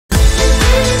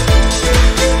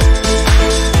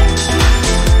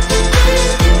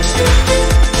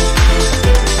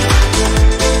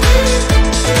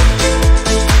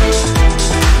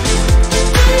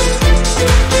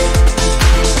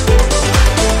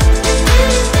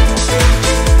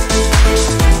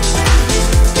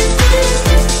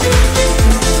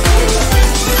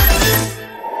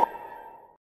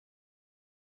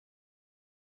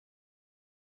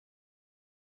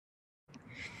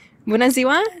Bună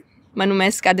ziua! Mă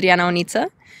numesc Adriana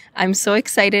Oniță. I'm so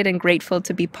excited and grateful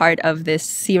to be part of this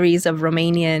series of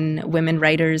Romanian women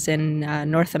writers in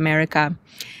North America.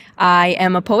 I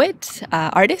am a poet,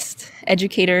 artist,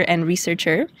 educator, and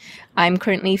researcher. I'm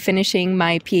currently finishing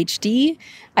my PhD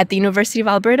at the University of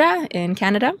Alberta in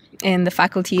Canada in the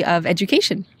Faculty of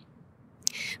Education.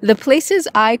 The places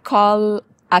I call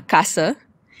acasă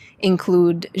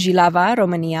include Jilava,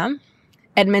 Romania,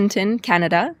 Edmonton,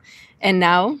 Canada, and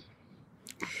now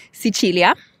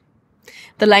Sicilia.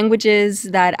 The languages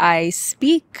that I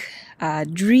speak,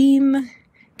 dream,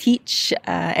 teach,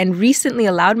 and recently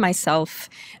allowed myself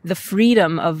the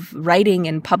freedom of writing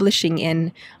and publishing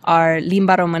in are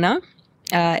limba română,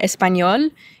 español,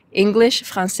 English,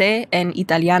 français, and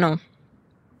italiano.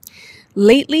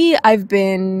 Lately, I've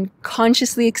been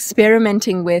consciously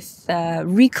experimenting with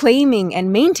reclaiming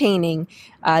and maintaining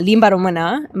limba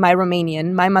română, my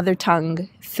Romanian, my mother tongue,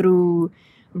 through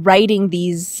writing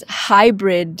these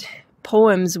hybrid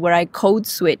poems where I code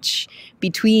switch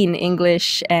between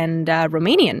English and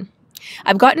Romanian.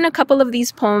 I've gotten a couple of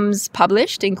these poems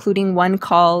published, including one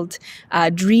called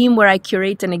Dream, where I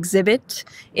curate an exhibit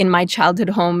in my childhood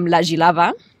home, La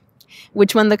Jilava,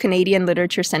 which won the Canadian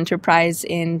Literature Centre Prize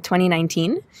in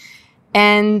 2019,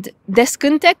 and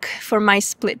Descântec for my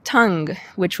split tongue,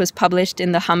 which was published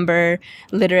in the Humber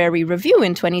Literary Review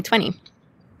in 2020.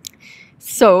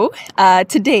 So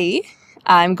today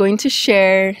I'm going to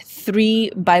share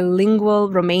 3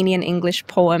 bilingual Romanian-English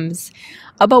poems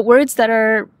about words that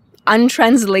are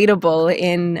untranslatable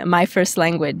in my first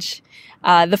language.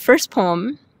 The first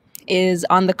poem is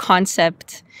on the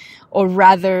concept, or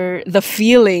rather the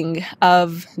feeling,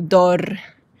 of dor,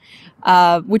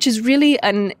 which is really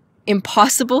an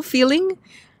impossible feeling.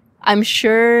 I'm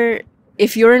sure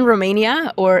if you're in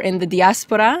Romania or in the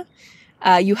diaspora,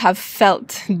 you have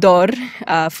felt dor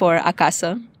for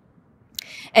acasă.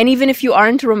 And even if you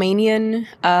aren't Romanian,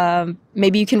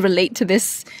 maybe you can relate to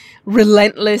this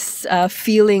relentless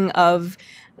feeling of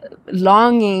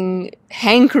longing,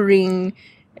 hankering,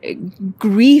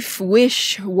 grief,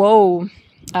 wish, woe,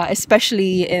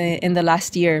 especially in the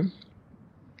last year.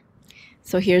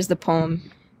 So here's the poem,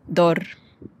 Dor.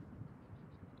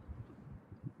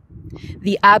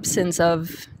 The absence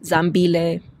of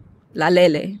zambile,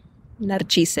 lalele,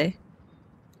 narcise.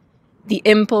 The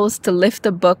impulse to lift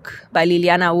a book by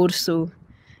Liliana Ursu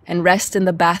and rest in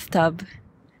the bathtub,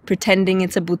 pretending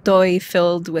it's a butoi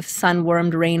filled with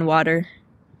sun-warmed rainwater.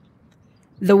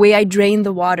 The way I drain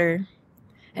the water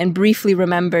and briefly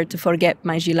remember to forget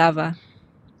my Jilava.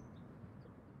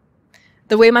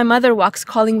 The way my mother walks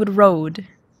Collingwood Road,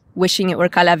 wishing it were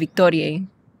Calea Victoriei,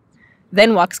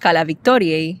 then walks Calea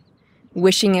Victoriei,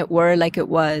 wishing it were like it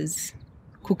was,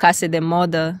 cu case de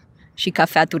modă și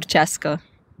cafea turcească.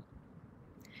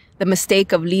 The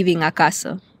mistake of leaving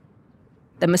acasă,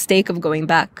 the mistake of going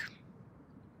back,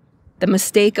 the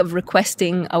mistake of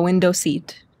requesting a window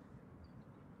seat.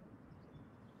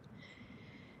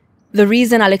 The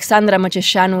reason Alexandra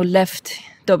Măceșanu left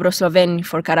Dobrosloveni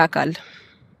for Caracal.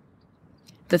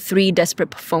 The 3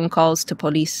 desperate phone calls to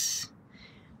police.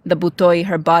 The butoi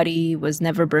her body was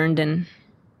never burned in.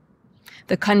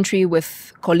 The country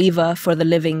with coliva for the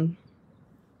living.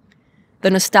 The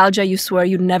nostalgia you swore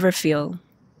you'd never feel.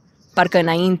 Parcă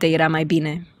înainte era mai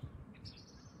bine.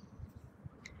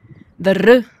 The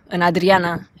R in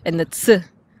Adriana and the Ț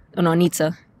in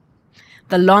Oniță.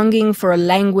 The longing for a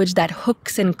language that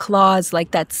hooks and claws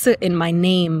like that Ț in my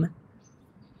name.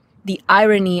 The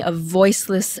irony of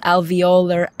voiceless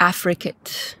alveolar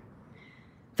affricate.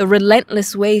 The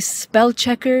relentless way spell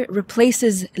checker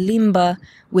replaces limba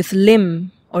with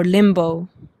lim or limbo.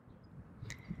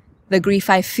 The grief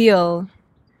I feel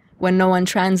when no one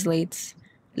translates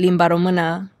limba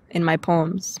română in my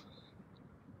poems.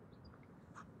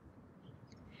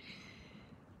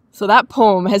 So that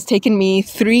poem has taken me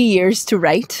 3 years to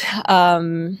write.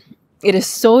 It is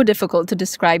so difficult to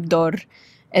describe dor,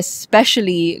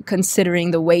 especially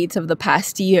considering the weight of the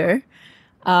past year.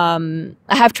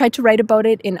 I have tried to write about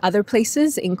it in other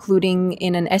places, including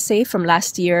in an essay from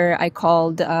last year I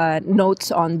called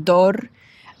Notes on Dor,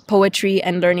 Poetry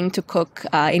and Learning to Cook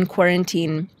in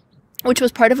Quarantine, which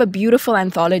was part of a beautiful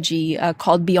anthology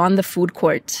called Beyond the Food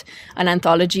Court, an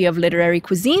anthology of literary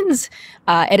cuisines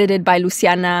edited by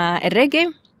Luciana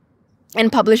Erreghe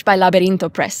and published by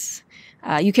Laberinto Press.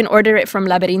 You can order it from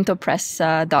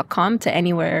laberintopress.com to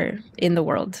anywhere in the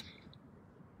world.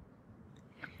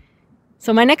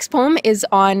 So my next poem is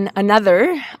on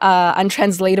another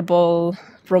untranslatable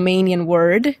Romanian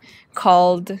word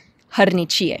called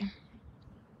hărnicie.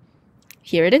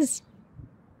 Here it is.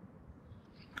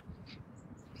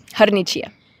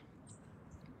 Hărnicie.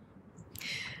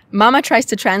 Mama tries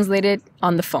to translate it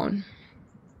on the phone.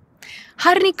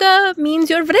 Harnica means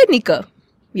you're vrednică,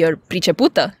 you're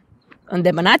pricepută,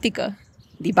 îndemânatică,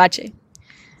 dibace.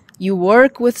 You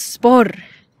work with spor,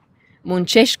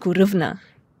 muncești cu râvnă,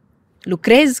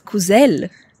 lucrezi cu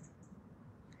zel.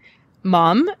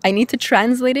 Mom, I need to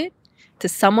translate it to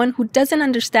someone who doesn't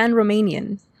understand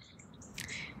Romanian.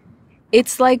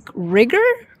 It's like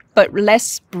rigor, but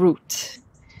less brute.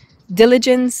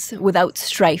 Diligence without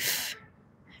strife.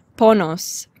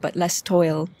 Ponos, but less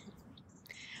toil.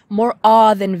 More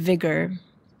awe than vigor.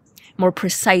 More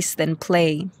precise than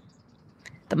play.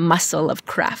 The muscle of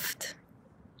craft.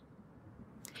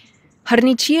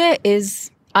 Hărnicie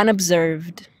is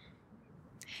unobserved.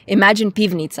 Imagine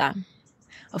pivnica,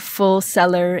 a full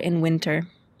cellar in winter.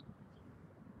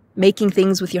 Making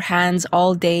things with your hands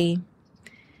all day.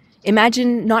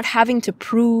 Imagine not having to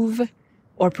prove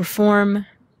or perform.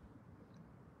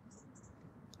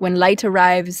 When light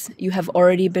arrives, you have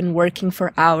already been working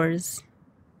for hours.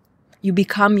 You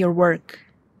become your work.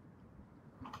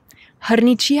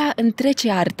 Hărnicia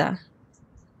întrece arta.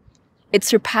 It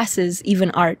surpasses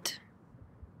even art.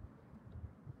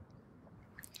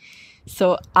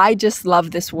 So I just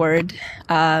love this word.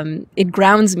 It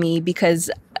grounds me because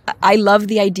I love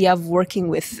the idea of working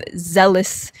with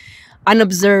zealous,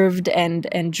 unobserved,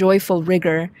 and joyful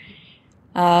rigor.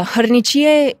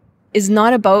 Hărnicie is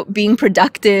not about being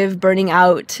productive, burning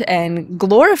out, and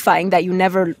glorifying that you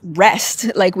never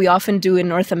rest like we often do in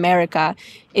North America.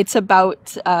 It's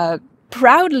about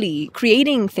proudly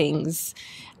creating things,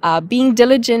 being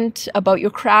diligent about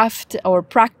your craft or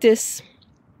practice.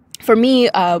 For me,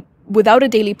 without a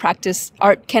daily practice,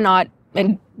 art cannot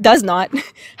and does not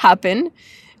happen.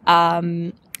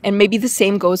 And maybe the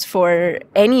same goes for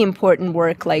any important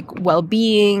work like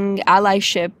well-being,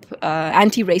 allyship,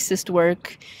 anti-racist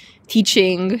work,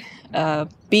 teaching,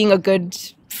 being a good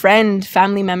friend,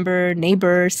 family member,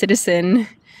 neighbor, citizen.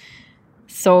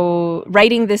 So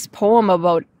writing this poem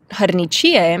about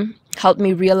hărnicie helped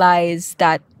me realize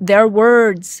that there are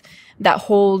words that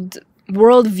hold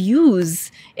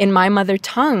worldviews in my mother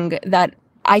tongue that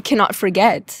I cannot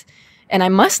forget and I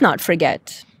must not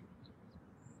forget.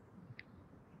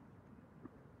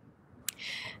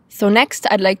 So next,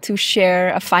 I'd like to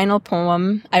share a final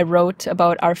poem I wrote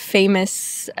about our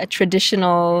famous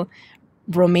traditional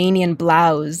Romanian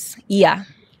blouse, ia.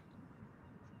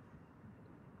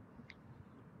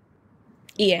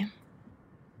 Ie.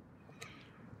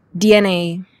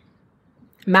 DNA,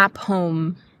 map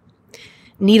home.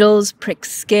 Needles prick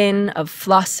skin of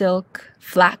floss silk,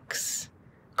 flax,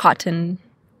 cotton,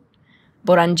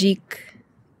 borangic,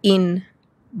 in,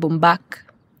 bumbac.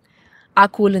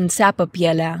 Acul înțeapă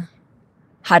pielea,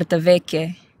 hartă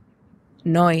veche,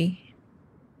 noi.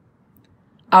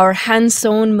 Our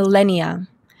hand-sewn millennia,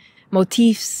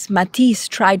 motifs Matisse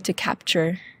tried to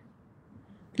capture.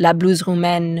 La blouse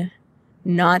roumaine,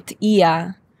 not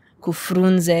ia, cu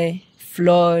frunze,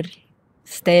 flori,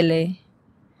 stele,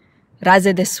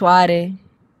 raze de soare,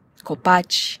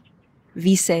 copaci,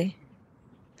 vise,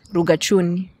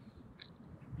 rugăciuni.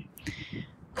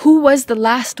 Who was the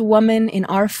last woman in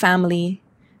our family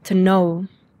to know,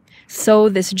 so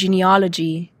this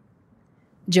genealogy,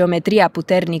 geometria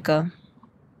puternică?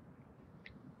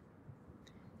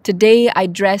 Today I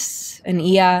dress an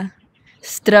ia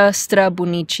stră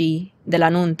bunicii de la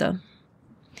nuntă.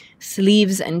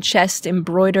 Sleeves and chest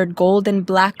embroidered gold and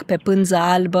black pe pânză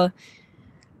albă.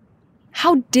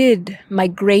 How did my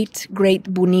great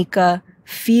bunica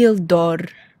feel dor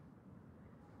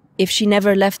if she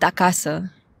never left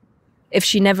acasă? If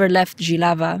she never left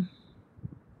Jilava?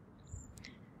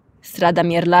 Strada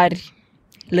Mierlari,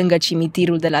 lângă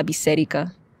cimitirul de la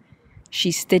biserică. She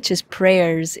stitches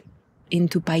prayers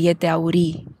into paiete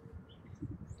aurii,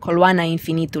 coloana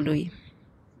infinitului.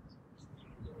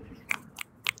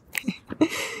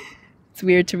 It's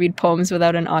weird to read poems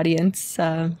without an audience.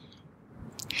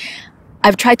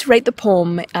 I've tried to write the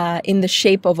poem in the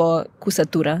shape of a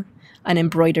cusătură, an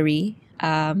embroidery,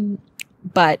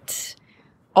 but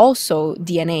also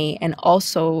DNA and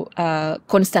also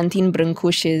Constantin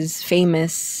Brâncuș's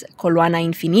famous Coloana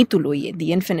Infinitului,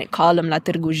 the infinite column la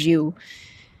Târgu Jiu.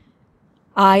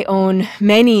 I own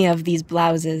many of these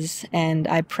blouses and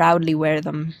I proudly wear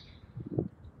them.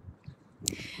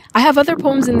 I have other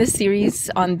poems in this series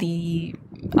on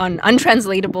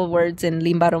untranslatable words in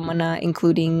limba română,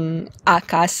 including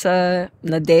acasă,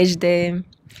 nădejde,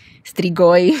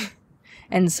 strigoi,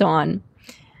 and so on.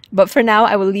 But for now,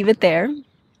 I will leave it there.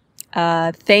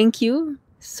 Thank you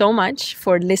so much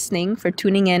for listening, for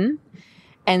tuning in.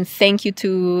 And thank you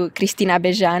to Cristina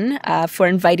Bejan for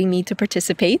inviting me to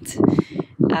participate.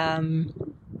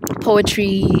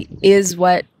 poetry is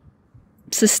what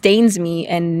sustains me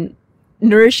and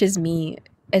nourishes me,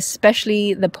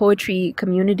 especially the poetry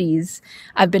communities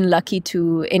I've been lucky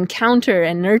to encounter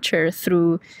and nurture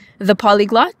through The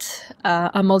Polyglot,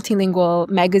 a multilingual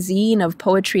magazine of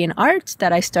poetry and art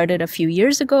that I started a few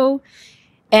years ago,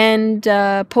 and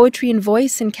Poetry and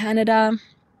Voice in Canada,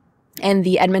 and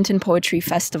the Edmonton Poetry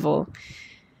Festival.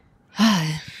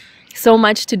 So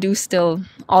much to do still,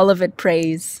 all of it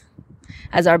praise,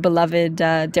 as our beloved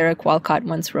Derek Walcott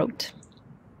once wrote.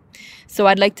 So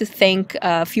I'd like to thank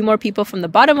a few more people from the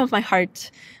bottom of my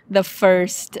heart. The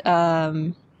first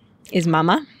is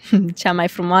Mama, cea mai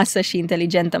frumoasă și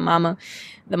inteligentă mamă,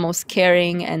 the most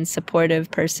caring and supportive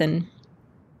person.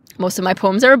 Most of my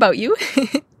poems are about you.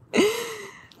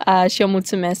 Și o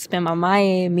mulțumesc pe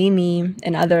mamaie, Mimi,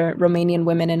 and other Romanian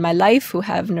women in my life who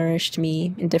have nourished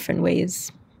me in different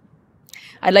ways.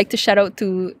 I'd like to shout out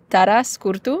to Tara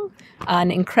Scurtu,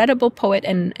 an incredible poet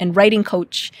and writing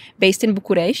coach based in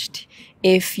Bucharest.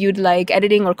 If you'd like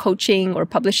editing or coaching or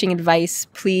publishing advice,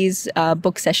 please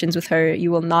book sessions with her.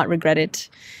 You will not regret it.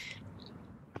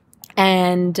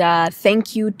 And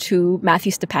thank you to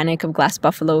Matthew Stepanek of Glass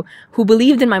Buffalo, who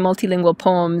believed in my multilingual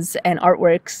poems and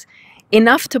artworks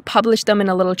enough to publish them in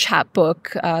a little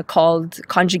chapbook called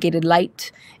Conjugated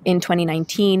Light in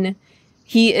 2019.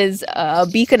 He is a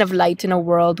beacon of light in a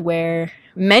world where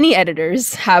many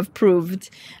editors have proved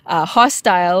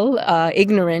hostile,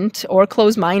 ignorant, or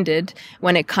closed-minded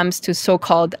when it comes to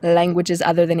so-called languages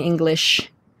other than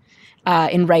English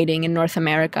in writing in North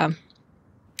America.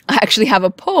 I actually have a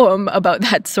poem about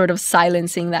that sort of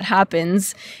silencing that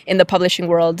happens in the publishing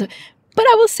world, but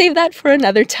I will save that for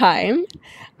another time.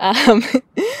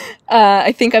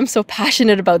 I think I'm so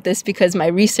passionate about this because my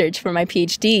research for my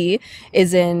PhD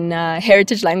is in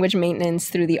heritage language maintenance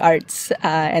through the arts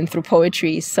and through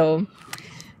poetry. So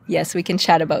yes, we can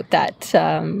chat about that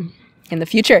in the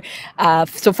future.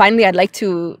 So finally, I'd like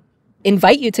to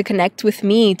invite you to connect with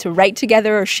me, to write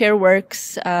together or share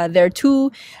works. There are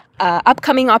two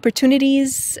upcoming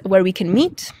opportunities where we can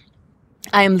meet.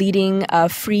 I am leading a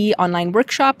free online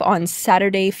workshop on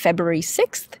Saturday, February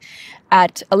 6th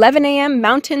at 11 a.m.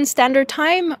 Mountain Standard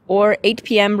Time or 8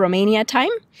 p.m. Romania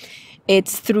time.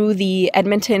 It's through the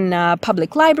Edmonton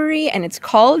Public Library, and it's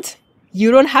called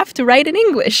You Don't Have to Write in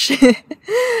English.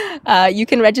 You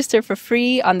can register for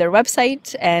free on their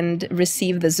website and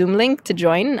receive the Zoom link to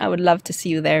join. I would love to see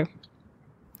you there.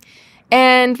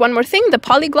 And one more thing, The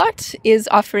Polyglot is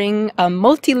offering a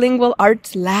multilingual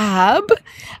art lab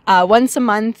once a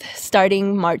month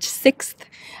starting March 6th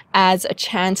as a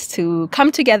chance to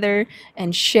come together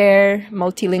and share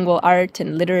multilingual art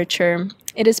and literature.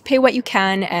 It is pay what you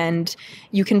can, and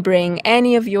you can bring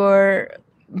any of your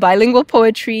bilingual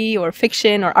poetry or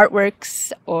fiction or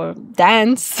artworks or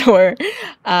dance or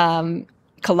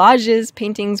collages,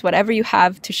 paintings, whatever you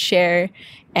have to share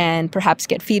and perhaps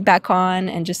get feedback on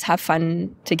and just have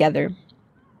fun together.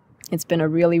 It's been a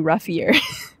really rough year.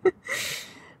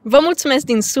 Vă mulțumesc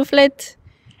din suflet.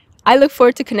 I look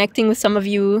forward to connecting with some of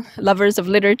you lovers of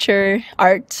literature,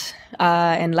 art,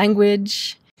 and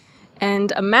language.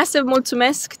 And a massive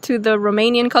mulțumesc to the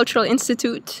Romanian Cultural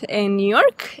Institute in New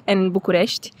York and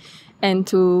Bucharest, and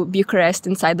to Bucharest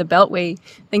inside the Beltway.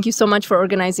 Thank you so much for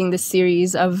organizing this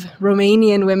series of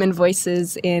Romanian women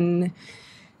voices in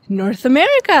North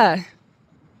America.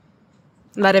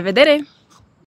 La revedere!